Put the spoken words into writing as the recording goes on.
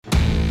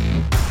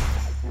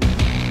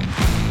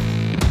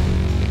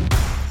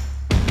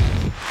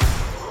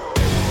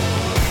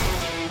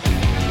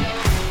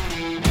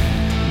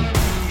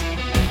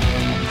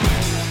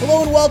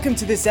welcome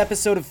to this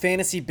episode of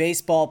Fantasy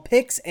Baseball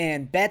Picks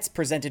and Bets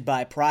presented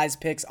by Prize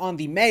Picks on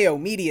the Mayo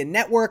Media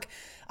Network.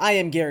 I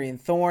am Gary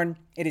Thorne.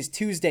 It is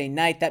Tuesday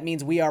night. That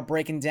means we are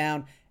breaking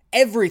down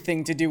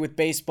everything to do with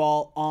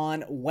baseball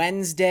on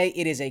Wednesday.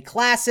 It is a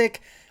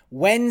classic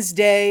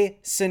Wednesday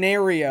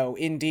scenario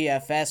in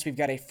DFS. We've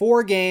got a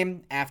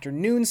 4-game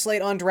afternoon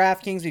slate on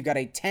DraftKings. We've got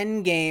a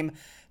 10-game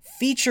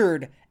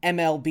featured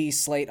MLB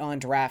slate on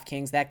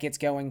DraftKings. That gets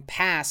going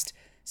past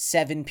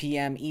 7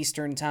 p.m.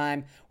 Eastern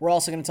Time. We're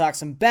also going to talk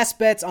some best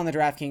bets on the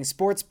DraftKings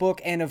Sportsbook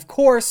and, of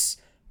course,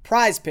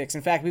 Prize Picks.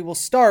 In fact, we will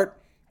start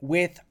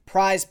with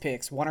Prize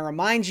Picks. Want to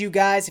remind you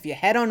guys, if you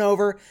head on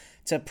over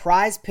to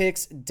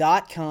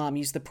prizepicks.com,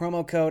 use the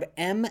promo code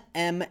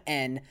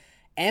MMNMLB,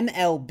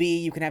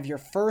 you can have your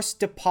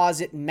first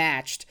deposit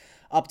matched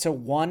up to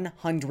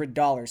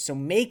 $100. So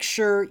make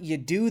sure you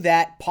do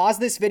that. Pause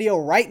this video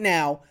right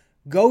now,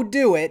 go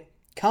do it,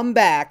 come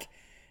back,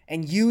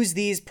 and use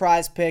these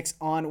Prize Picks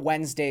on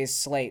Wednesday's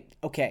slate.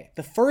 Okay,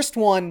 the first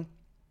one,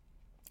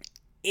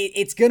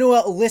 it's going to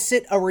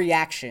elicit a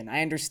reaction.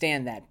 I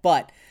understand that,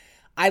 but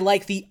I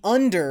like the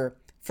under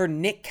for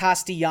Nick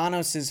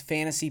Castellanos'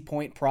 fantasy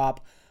point prop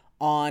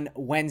on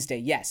Wednesday.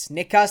 Yes,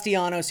 Nick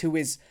Castellanos, who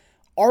is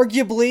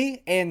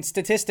arguably and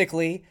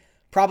statistically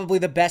probably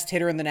the best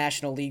hitter in the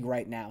National League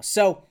right now.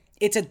 So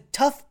it's a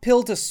tough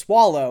pill to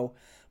swallow,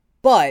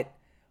 but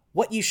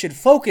what you should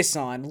focus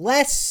on,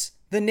 less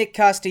the Nick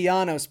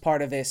Castellanos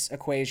part of this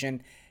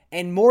equation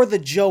and more the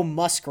Joe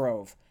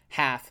Musgrove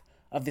half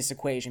of this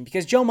equation,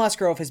 because Joe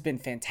Musgrove has been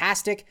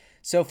fantastic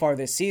so far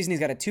this season. He's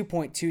got a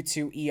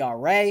 2.22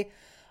 ERA.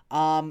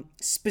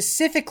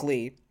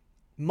 Specifically,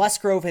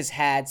 Musgrove has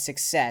had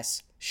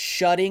success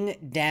shutting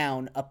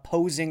down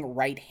opposing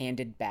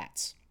right-handed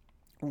bats.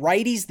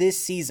 Righties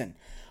this season,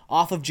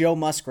 off of Joe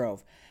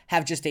Musgrove,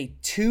 have just a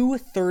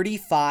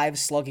 235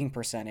 slugging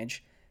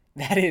percentage.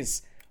 That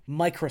is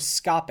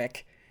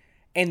microscopic.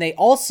 And they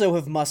also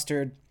have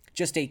mustered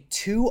just a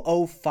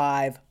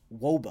 205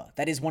 WOBA.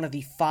 That is one of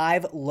the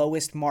 5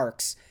 lowest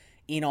marks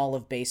in all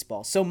of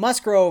baseball. So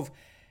Musgrove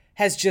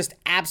has just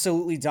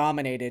absolutely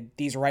dominated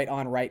these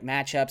right-on-right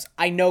matchups.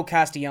 I know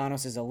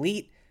Castellanos is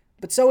elite,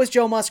 but so is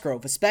Joe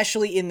Musgrove,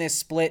 especially in this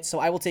split. So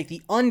I will take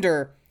the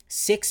under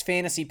 6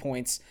 fantasy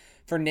points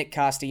for Nick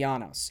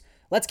Castellanos.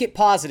 Let's get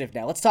positive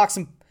now. Let's talk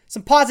some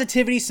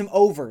positivity, some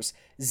overs.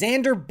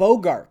 Xander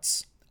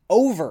Bogaerts,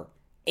 over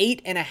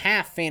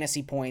 8.5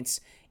 fantasy points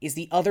is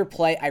the other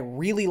play I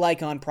really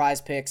like on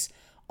Prize Picks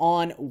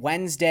on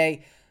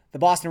Wednesday. The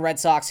Boston Red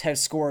Sox have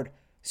scored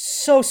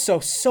so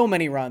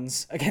many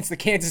runs against the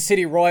Kansas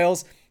City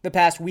Royals the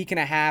past week and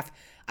a half.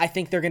 I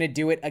think they're going to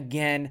do it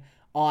again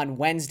on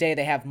Wednesday.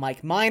 They have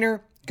Mike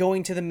Minor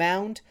going to the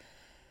mound.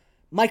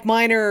 Mike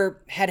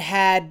Minor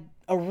had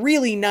a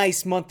really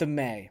nice month of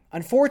May.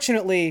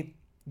 Unfortunately,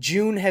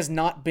 June has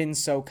not been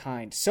so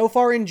kind. So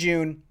far in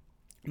June,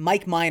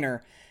 Mike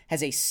Minor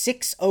has a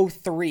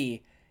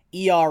 6.03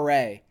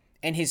 ERA,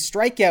 and his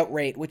strikeout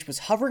rate, which was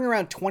hovering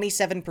around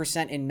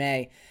 27% in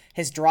May,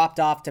 has dropped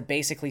off to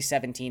basically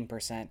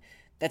 17%.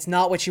 That's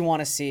not what you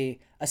want to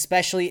see,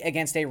 especially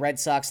against a Red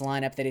Sox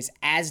lineup that is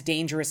as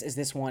dangerous as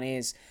this one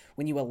is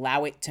when you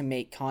allow it to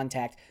make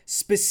contact.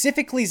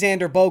 Specifically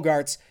Xander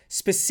Bogaerts,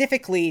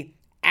 specifically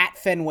at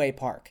Fenway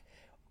Park.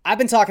 I've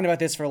been talking about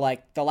this for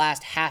like the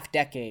last half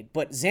decade,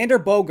 but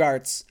Xander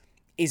Bogaerts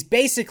is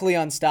basically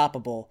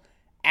unstoppable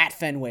at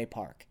Fenway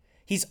Park.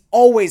 He's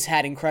always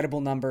had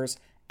incredible numbers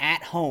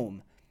at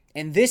home.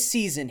 And this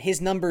season,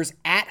 his numbers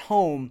at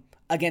home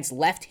against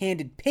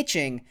left-handed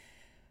pitching,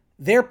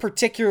 they're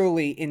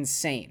particularly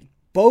insane.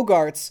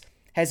 Bogaerts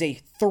has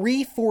a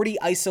 340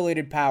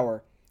 isolated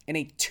power and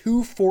a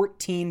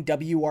 214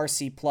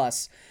 WRC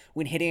plus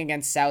when hitting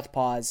against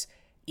southpaws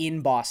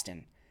in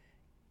Boston.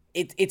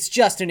 It's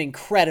just an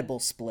incredible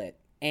split,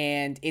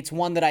 and it's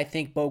one that I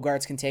think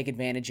Bogaerts can take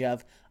advantage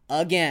of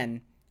again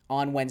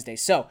on Wednesday.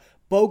 So,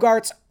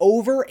 Bogaerts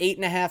over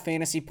 8.5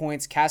 fantasy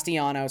points,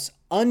 Castellanos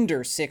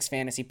under 6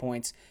 fantasy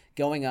points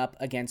going up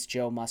against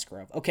Joe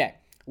Musgrove. Okay,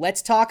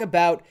 let's talk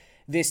about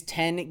this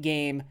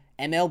 10-game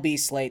MLB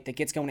slate that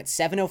gets going at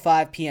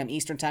 7:05 p.m.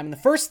 Eastern Time. And the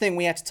first thing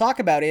we have to talk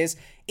about is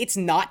it's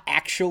not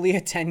actually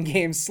a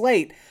 10-game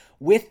slate.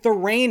 With the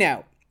rain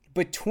out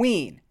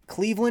between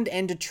Cleveland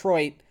and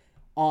Detroit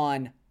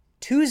on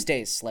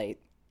Tuesday's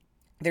slate,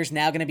 there's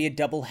now going to be a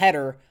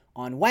doubleheader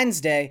on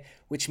Wednesday,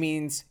 which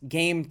means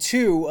game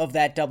 2 of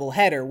that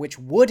doubleheader, which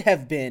would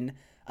have been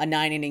a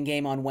 9-inning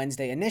game on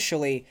Wednesday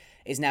initially,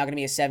 is now going to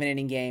be a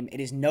 7-inning game.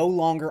 It is no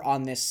longer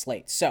on this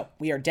slate. So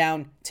we are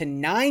down to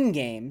 9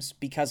 games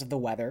because of the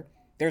weather.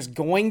 There's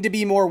going to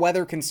be more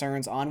weather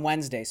concerns on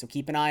Wednesday, so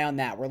keep an eye on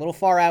that. We're a little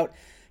far out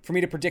for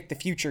me to predict the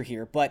future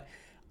here, but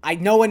I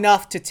know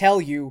enough to tell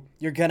you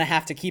you're going to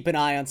have to keep an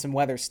eye on some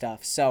weather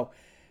stuff. So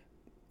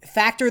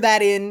factor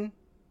that in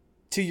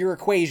to your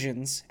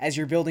equations as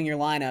you're building your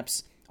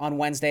lineups on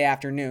Wednesday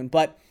afternoon.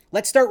 But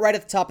let's start right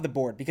at the top of the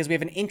board because we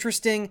have an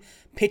interesting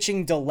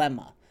pitching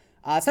dilemma.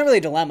 It's not really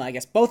a dilemma, I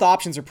guess. Both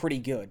options are pretty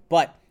good,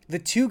 but the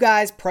two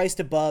guys priced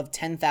above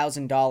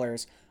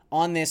 $10,000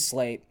 on this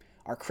slate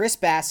are Chris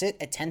Bassitt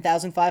at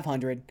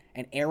 $10,500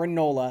 and Aaron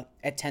Nola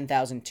at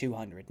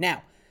 $10,200.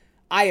 Now,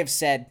 I have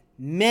said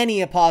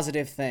many a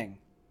positive thing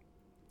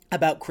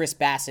about Chris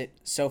Bassitt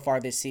so far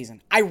this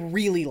season. I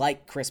really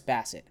like Chris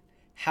Bassitt.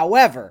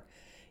 However,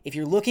 if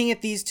you're looking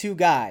at these two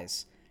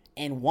guys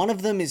and one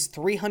of them is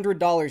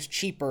 $300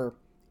 cheaper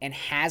and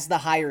has the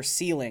higher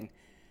ceiling,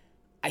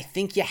 I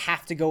think you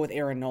have to go with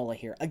Aaron Nola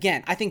here.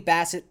 Again, I think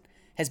Bassitt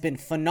has been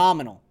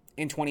phenomenal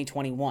in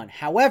 2021.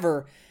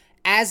 However,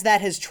 as that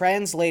has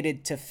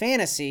translated to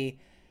fantasy,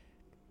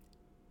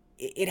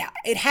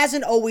 it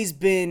hasn't always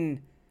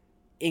been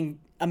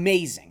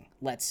amazing,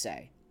 let's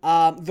say.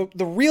 The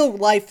real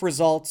life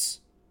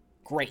results,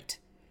 great.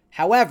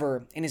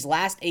 However, in his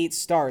last 8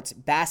 starts,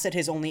 Bassitt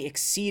has only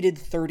exceeded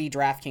 30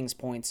 DraftKings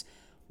points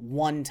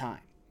one time.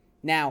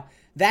 Now,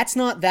 that's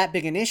not that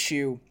big an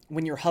issue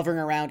when you're hovering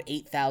around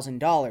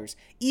 $8,000,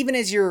 even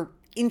as you're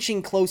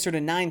inching closer to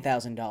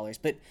 $9,000.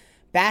 But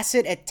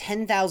Bassitt at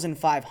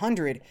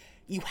 $10,500,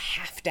 you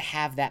have to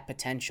have that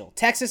potential.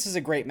 Texas is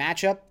a great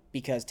matchup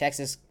because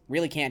Texas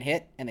really can't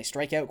hit and they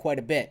strike out quite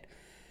a bit.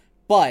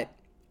 But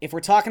if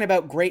we're talking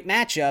about great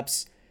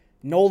matchups,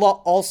 Nola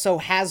also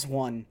has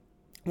one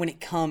when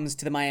it comes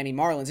to the Miami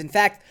Marlins. In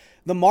fact,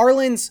 the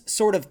Marlins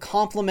sort of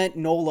complement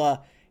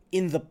Nola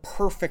in the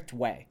perfect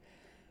way.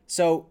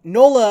 So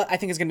Nola, I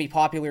think, is going to be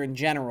popular in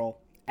general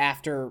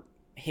after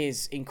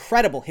his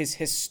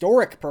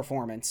historic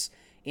performance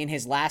in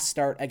his last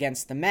start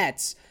against the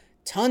Mets.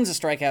 Tons of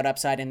strikeout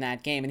upside in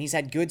that game, and he's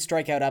had good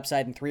strikeout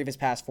upside in 3 of his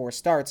past 4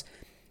 starts.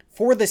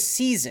 For the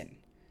season,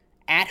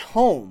 at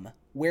home,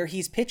 where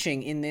he's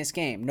pitching in this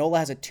game, Nola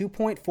has a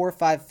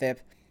 2.45 FIP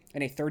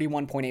and a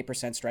 31.8%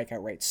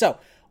 strikeout rate. So,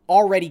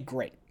 already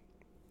great.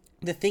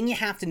 The thing you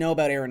have to know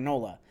about Aaron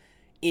Nola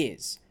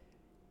is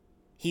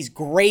he's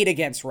great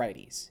against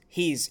righties.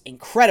 He's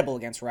incredible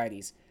against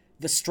righties.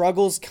 The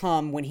struggles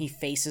come when he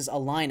faces a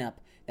lineup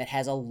that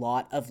has a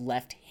lot of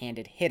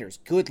left-handed hitters,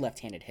 good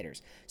left-handed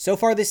hitters. So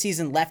far this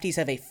season, lefties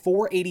have a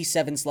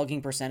 .487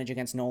 slugging percentage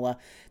against Nola.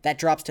 That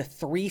drops to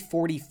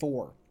 .344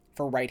 for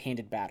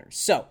right-handed batters.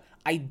 So,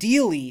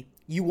 ideally,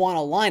 you want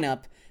a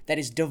lineup that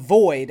is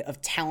devoid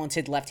of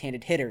talented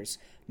left-handed hitters.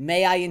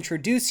 May I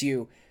introduce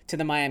you to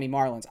the Miami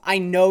Marlins? I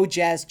know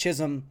Jazz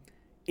Chisholm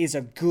is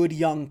a good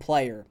young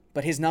player,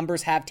 but his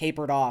numbers have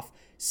tapered off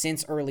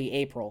since early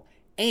April.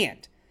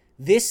 And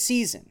this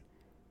season,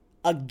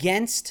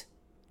 against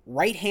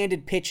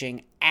right-handed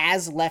pitching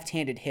as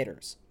left-handed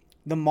hitters,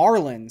 the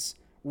Marlins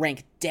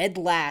rank dead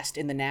last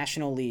in the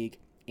National League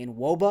in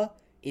WOBA,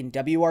 in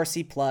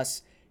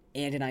WRC+,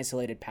 and in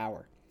isolated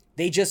power.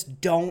 They just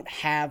don't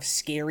have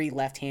scary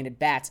left-handed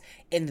bats,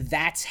 and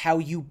that's how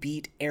you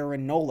beat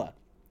Aaron Nola.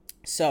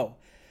 So,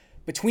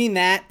 between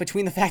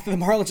the fact that the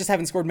Marlins just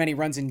haven't scored many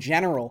runs in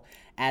general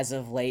as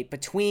of late,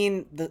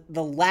 between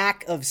the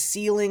lack of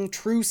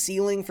true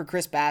ceiling for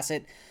Chris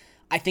Bassitt,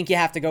 I think you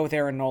have to go with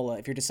Aaron Nola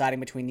if you're deciding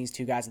between these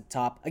two guys at the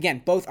top.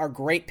 Again, both are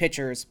great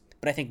pitchers,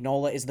 but I think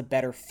Nola is the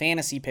better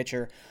fantasy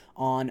pitcher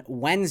on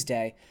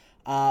Wednesday.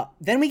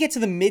 Then we get to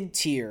the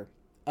mid-tier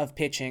of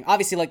pitching.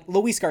 Obviously, like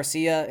Luis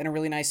Garcia in a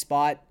really nice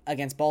spot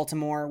against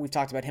Baltimore. We've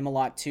talked about him a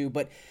lot too,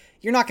 but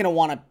you're not going to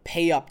want to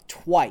pay up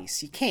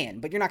twice. You can,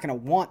 but you're not going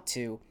to want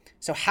to.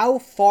 So how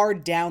far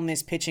down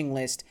this pitching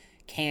list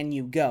can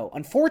you go?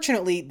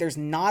 Unfortunately, there's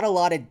not a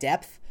lot of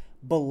depth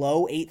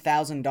below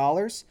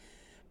 $8,000,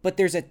 but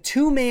there's a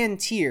 2-man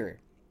tier.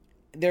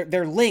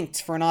 They're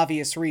linked for an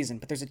obvious reason,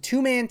 but there's a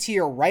 2-man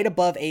tier right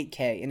above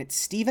 8K, and it's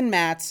Steven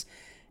Matz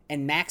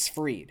and Max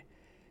Fried.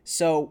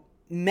 So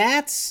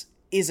Matz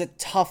is a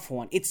tough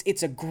one.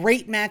 It's a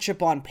great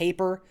matchup on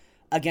paper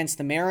against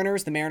the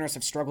Mariners. The Mariners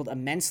have struggled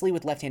immensely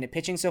with left-handed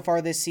pitching so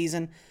far this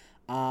season.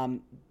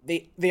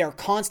 They are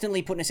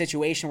constantly put in a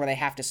situation where they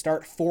have to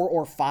start 4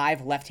 or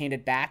 5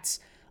 left-handed bats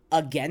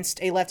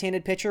against a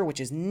left-handed pitcher, which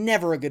is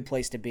never a good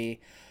place to be.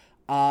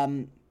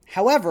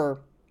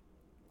 However,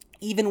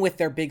 even with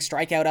their big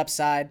strikeout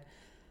upside,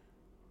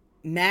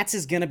 Matz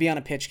is going to be on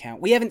a pitch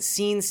count. We haven't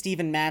seen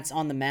Steven Matz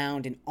on the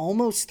mound in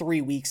almost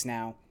 3 weeks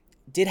now.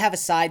 Did have a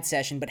side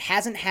session, but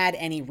hasn't had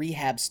any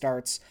rehab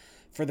starts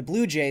for the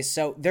Blue Jays,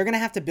 so they're going to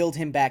have to build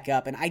him back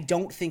up, and I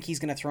don't think he's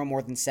going to throw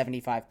more than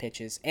 75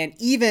 pitches. And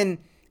even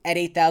at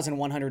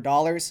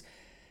 $8,100,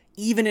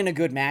 even in a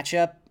good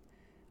matchup,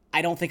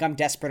 I don't think I'm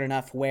desperate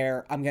enough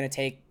where I'm going to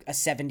take a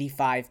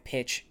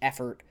 75-pitch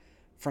effort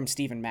from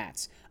Steven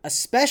Matz,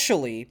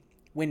 especially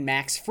when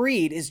Max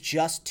Fried is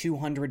just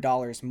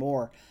 $200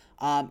 more.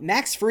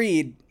 Max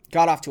Fried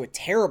got off to a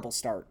terrible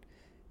start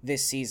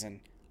this season.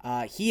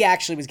 He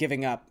actually was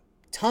giving up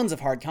tons of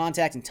hard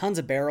contact and tons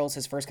of barrels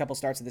his first couple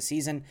starts of the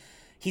season.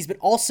 He's been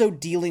also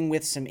dealing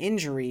with some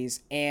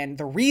injuries, and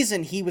the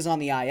reason he was on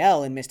the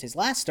IL and missed his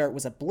last start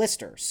was a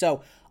blister.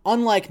 So,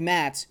 unlike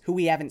Matz, who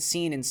we haven't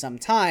seen in some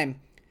time,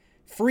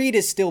 Fried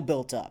is still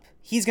built up.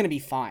 He's going to be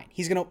fine.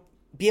 He's going to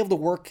be able to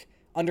work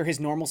under his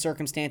normal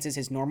circumstances,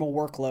 his normal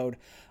workload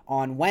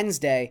on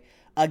Wednesday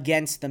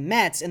against the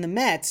Mets, and the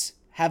Mets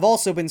have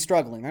also been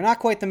struggling. They're not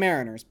quite the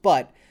Mariners,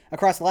 but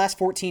across the last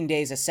 14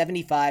 days, a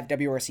 75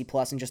 WRC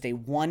plus and just a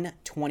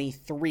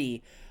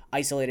 123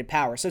 isolated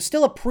power. So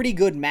still a pretty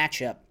good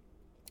matchup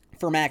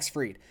for Max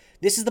Fried.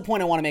 This is the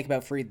point I want to make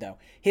about Fried, though.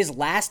 His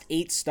last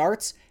 8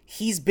 starts,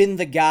 he's been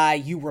the guy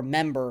you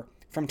remember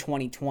from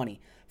 2020.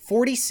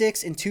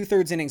 46 and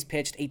 2/3 innings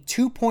pitched, a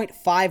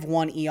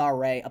 2.51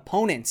 ERA.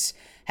 Opponents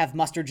have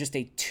mustered just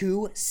a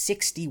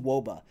 260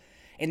 WOBA.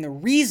 And the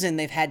reason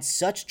they've had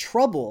such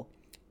trouble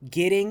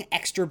getting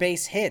extra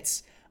base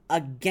hits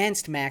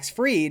against Max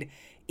Fried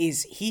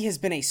is he has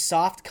been a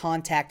soft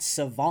contact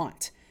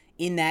savant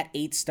in that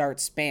 8-start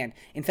span.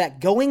 In fact,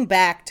 going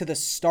back to the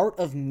start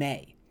of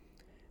May,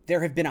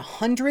 there have been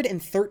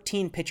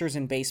 113 pitchers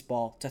in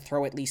baseball to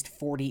throw at least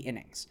 40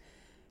 innings.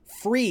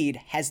 Fried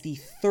has the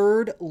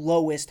 3rd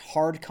lowest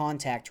hard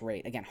contact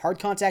rate. Again, hard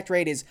contact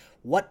rate is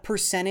what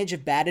percentage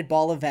of batted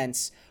ball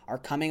events are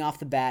coming off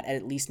the bat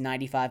at least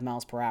 95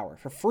 miles per hour.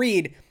 For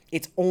Fried,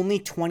 it's only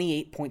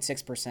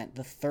 28.6%,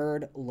 the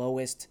 3rd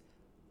lowest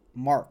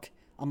mark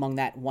among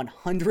that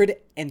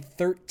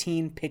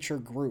 113 pitcher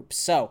group.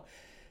 So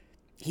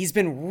he's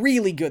been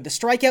really good. The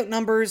strikeout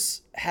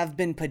numbers have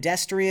been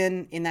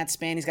pedestrian in that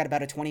span. He's got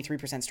about a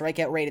 23%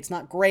 strikeout rate. It's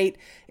not great.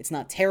 It's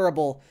not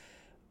terrible.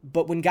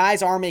 But when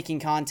guys are making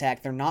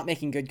contact, they're not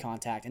making good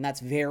contact, and that's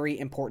very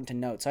important to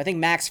note. So I think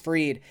Max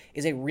Fried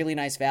is a really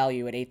nice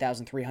value at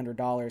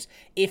 $8,300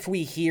 if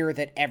we hear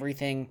that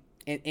everything,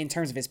 in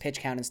terms of his pitch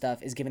count and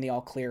stuff, is given the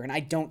all clear, and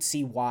I don't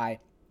see why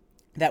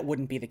that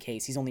wouldn't be the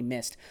case. He's only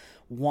missed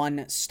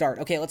 1 start.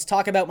 Okay, let's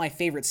talk about my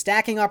favorite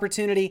stacking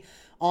opportunity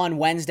on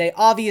Wednesday.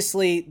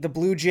 Obviously, the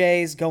Blue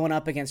Jays going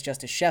up against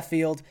Justice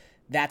Sheffield.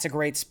 That's a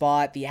great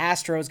spot. The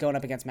Astros going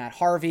up against Matt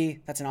Harvey.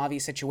 That's an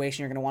obvious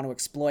situation you're going to want to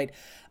exploit.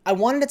 I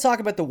wanted to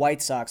talk about the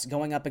White Sox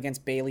going up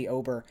against Bailey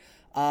Ober.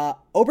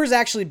 Ober's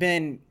actually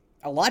been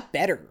a lot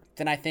better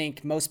than I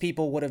think most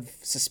people would have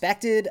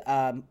suspected.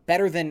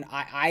 Better than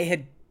I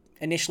had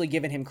initially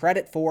given him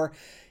credit for.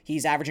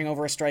 He's averaging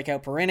over a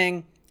strikeout per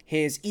inning.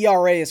 His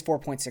ERA is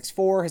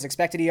 4.64. His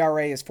expected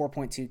ERA is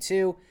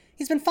 4.22.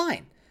 He's been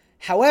fine.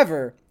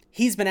 However,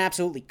 he's been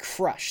absolutely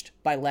crushed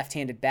by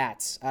left-handed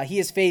bats. He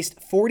has faced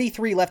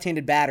 43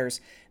 left-handed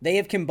batters. They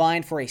have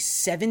combined for a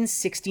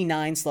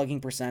 769 slugging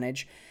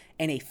percentage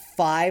and a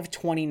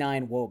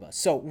 529 WOBA.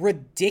 So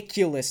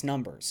ridiculous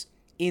numbers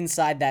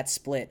inside that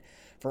split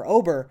for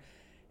Ober.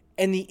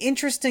 And the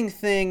interesting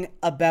thing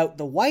about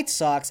the White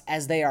Sox,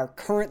 as they are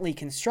currently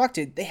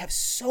constructed, they have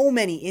so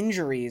many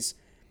injuries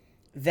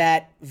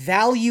that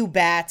value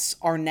bats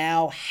are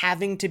now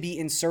having to be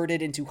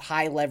inserted into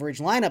high leverage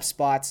lineup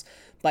spots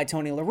by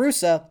Tony La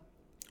Russa,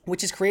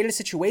 which has created a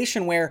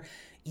situation where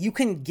you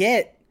can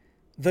get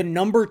the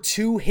number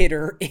 2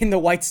 hitter in the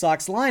White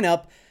Sox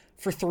lineup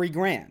for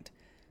 $3,000.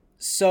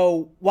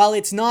 So while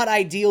it's not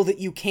ideal that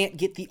you can't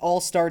get the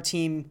all-star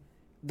team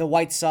the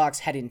White Sox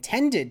had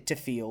intended to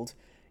field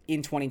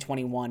in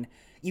 2021,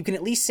 you can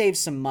at least save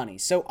some money.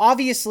 So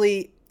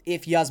obviously,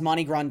 if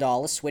Yasmani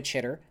Grandal, a switch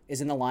hitter,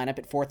 is in the lineup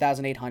at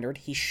 $4,800,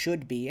 he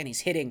should be, and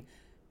he's hitting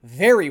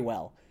very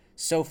well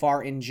so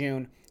far in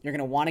June. You're going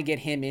to want to get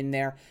him in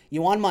there.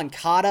 Yoan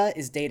Moncada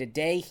is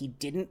day-to-day. He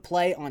didn't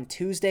play on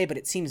Tuesday, but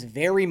it seems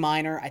very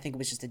minor. I think it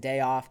was just a day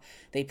off.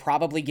 They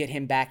probably get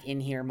him back in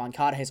here.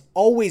 Moncada has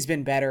always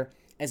been better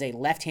as a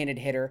left-handed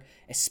hitter,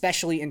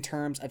 especially in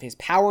terms of his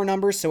power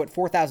numbers. So at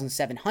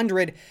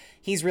 $4,700,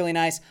 he's really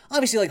nice.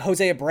 Obviously, like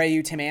Jose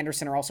Abreu, Tim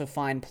Anderson are also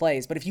fine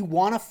plays. But if you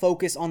want to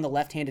focus on the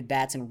left-handed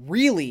bats and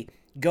really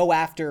go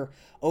after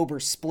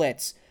Ober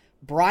splits,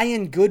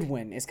 Brian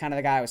Goodwin is kind of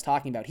the guy I was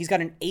talking about. He's got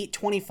an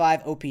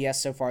 825 OPS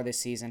so far this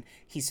season.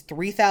 He's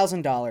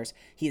 $3,000.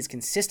 He has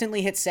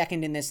consistently hit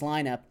second in this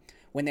lineup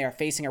when they are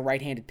facing a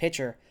right-handed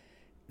pitcher.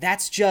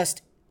 That's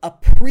just a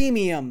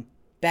premium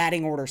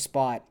batting order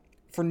spot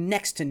for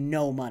next to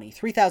no money.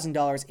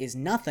 $3,000 is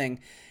nothing.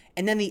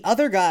 And then the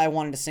other guy I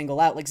wanted to single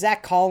out, like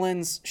Zach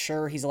Collins,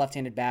 sure, he's a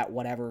left-handed bat,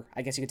 whatever.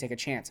 I guess you could take a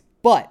chance.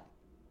 But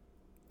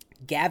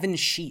Gavin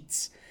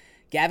Sheets.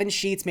 Gavin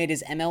Sheets made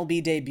his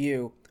MLB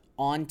debut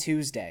on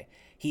Tuesday.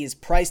 He is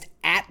priced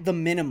at the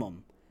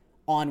minimum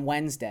on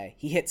Wednesday.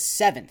 He hit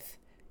 7th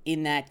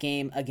in that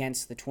game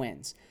against the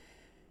Twins.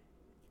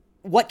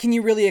 What can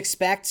you really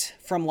expect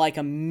from like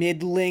a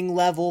middling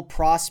level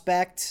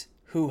prospect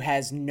who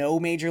has no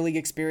major league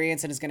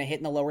experience and is going to hit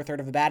in the lower third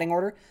of the batting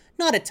order?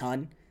 Not a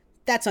ton.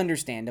 That's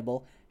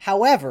understandable.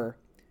 However,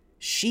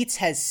 Sheets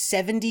has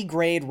 70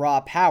 grade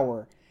raw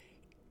power,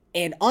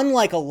 and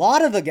unlike a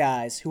lot of the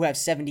guys who have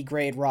 70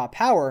 grade raw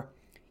power,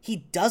 he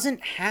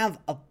doesn't have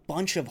a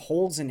bunch of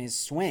holes in his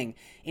swing.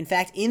 In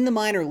fact, in the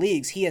minor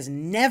leagues, he has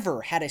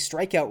never had a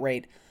strikeout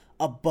rate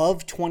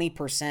above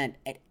 20%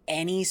 at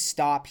any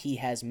stop he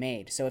has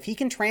made. So if he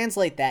can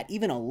translate that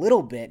even a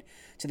little bit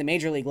to the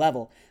major league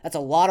level, that's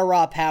a lot of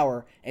raw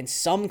power and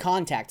some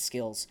contact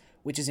skills,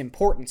 which is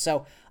important.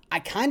 So I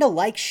kind of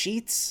like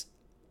Sheets.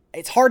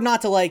 It's hard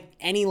not to like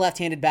any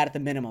left-handed bat at the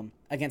minimum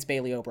against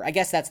Bailey Ober. I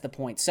guess that's the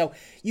point. So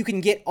you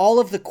can get all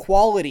of the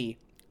quality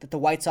that the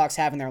White Sox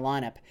have in their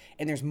lineup,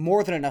 and there's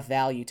more than enough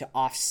value to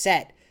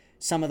offset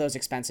some of those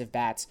expensive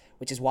bats,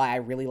 which is why I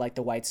really like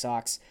the White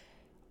Sox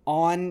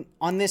on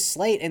this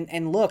slate.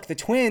 And look, the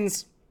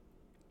Twins,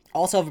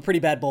 also have a pretty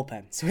bad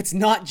bullpen. So it's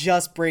not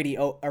just Bailey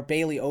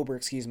Ober,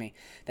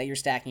 that you're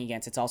stacking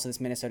against. It's also this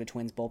Minnesota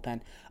Twins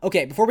bullpen.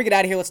 Okay, before we get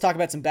out of here, let's talk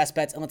about some best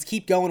bets, and let's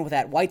keep going with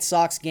that White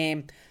Sox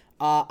game.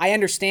 I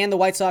understand the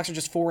White Sox are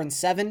just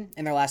 4-7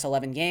 in their last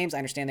 11 games. I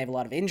understand they have a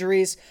lot of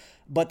injuries,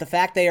 but the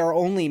fact they are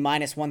only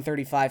minus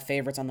 135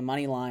 favorites on the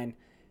money line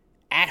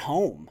at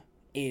home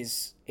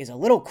is a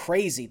little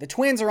crazy. The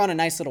Twins are on a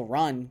nice little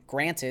run.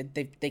 Granted,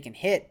 they can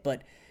hit,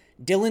 but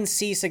Dylan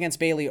Cease against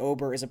Bailey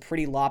Ober is a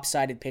pretty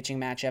lopsided pitching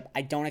matchup.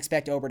 I don't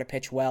expect Ober to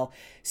pitch well.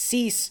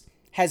 Cease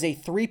has a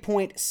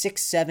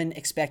 3.67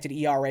 expected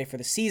ERA for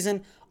the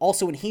season.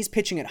 Also, when he's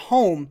pitching at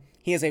home,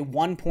 he has a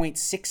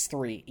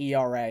 1.63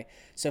 ERA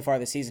so far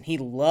this season. He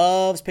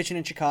loves pitching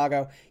in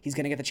Chicago. He's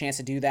going to get the chance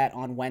to do that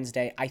on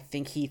Wednesday. I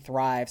think he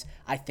thrives.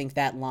 I think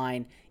that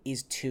line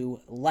is too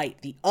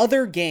light. The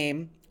other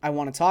game I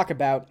want to talk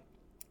about,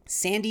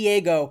 San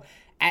Diego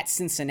at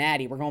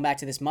Cincinnati. We're going back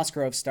to this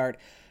Musgrove start.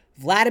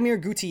 Vladimir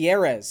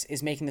Gutierrez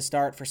is making the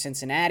start for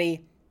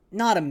Cincinnati.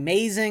 Not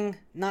amazing,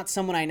 not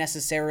someone I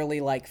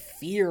necessarily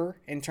fear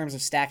in terms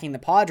of stacking the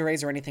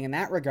Padres or anything in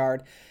that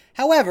regard.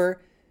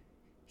 However,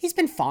 he's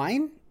been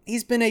fine.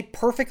 He's been a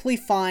perfectly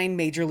fine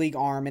major league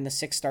arm in the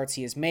 6 starts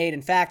he has made.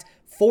 In fact,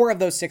 4 of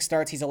those 6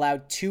 starts, he's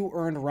allowed 2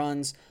 earned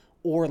runs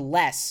or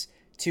less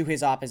to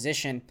his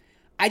opposition.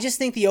 I just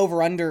think the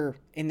over-under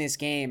in this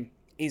game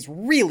is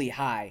really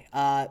high.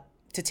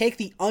 To take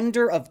the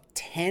under of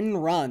 10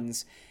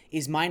 runs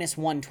is minus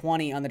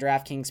 120 on the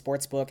DraftKings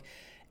Sportsbook.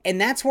 And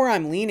that's where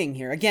I'm leaning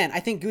here. Again, I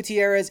think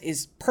Gutierrez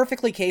is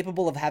perfectly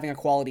capable of having a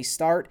quality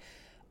start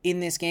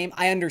in this game.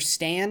 I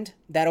understand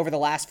that over the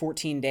last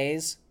 14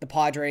 days, the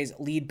Padres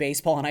lead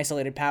baseball in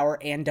isolated power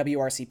and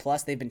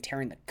WRC+. They've been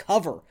tearing the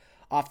cover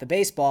off the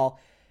baseball.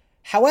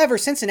 However,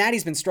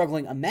 Cincinnati's been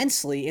struggling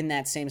immensely in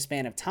that same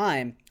span of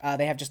time.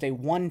 They have just a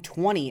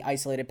 120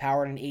 isolated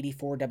power and an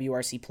 84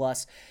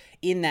 WRC+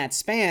 in that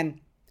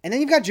span. And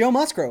then you've got Joe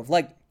Musgrove.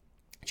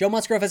 Joe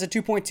Musgrove has a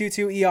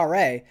 2.22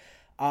 ERA.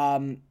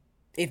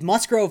 If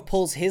Musgrove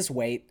pulls his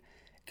weight,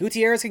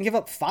 Gutierrez can give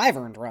up 5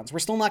 earned runs. We're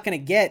still not going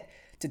to get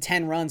to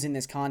 10 runs in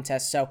this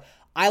contest. So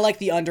I like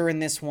the under in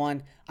this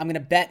one. I'm going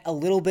to bet a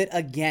little bit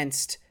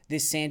against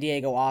this San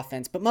Diego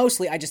offense, but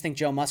mostly I just think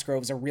Joe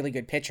Musgrove is a really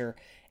good pitcher.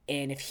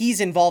 And if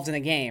he's involved in the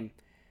game,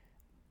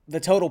 the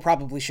total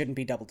probably shouldn't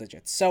be double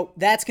digits. So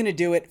that's going to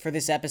do it for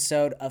this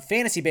episode of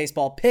Fantasy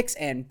Baseball Picks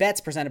and Bets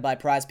presented by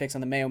Prize Picks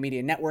on the Mayo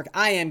Media Network.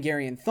 I am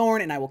Gary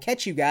Thorne, and I will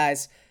catch you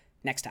guys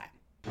next time.